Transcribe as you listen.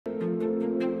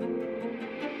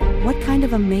What kind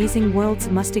of amazing worlds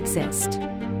must exist?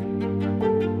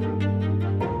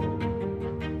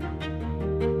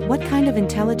 What kind of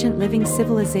intelligent living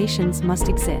civilizations must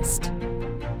exist?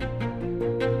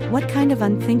 What kind of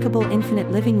unthinkable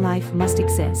infinite living life must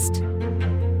exist?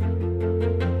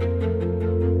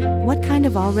 What kind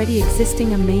of already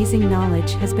existing amazing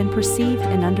knowledge has been perceived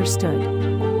and understood?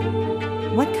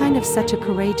 What kind of such a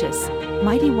courageous,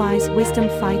 mighty wise wisdom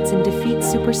fights and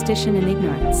defeats superstition and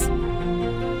ignorance?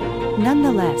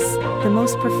 Nonetheless, the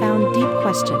most profound deep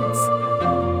questions.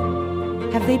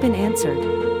 Have they been answered?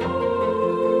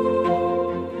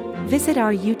 Visit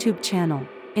our YouTube channel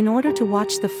in order to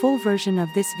watch the full version of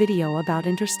this video about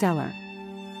Interstellar.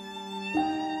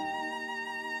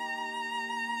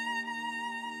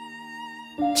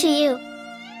 To you,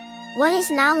 what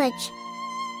is knowledge?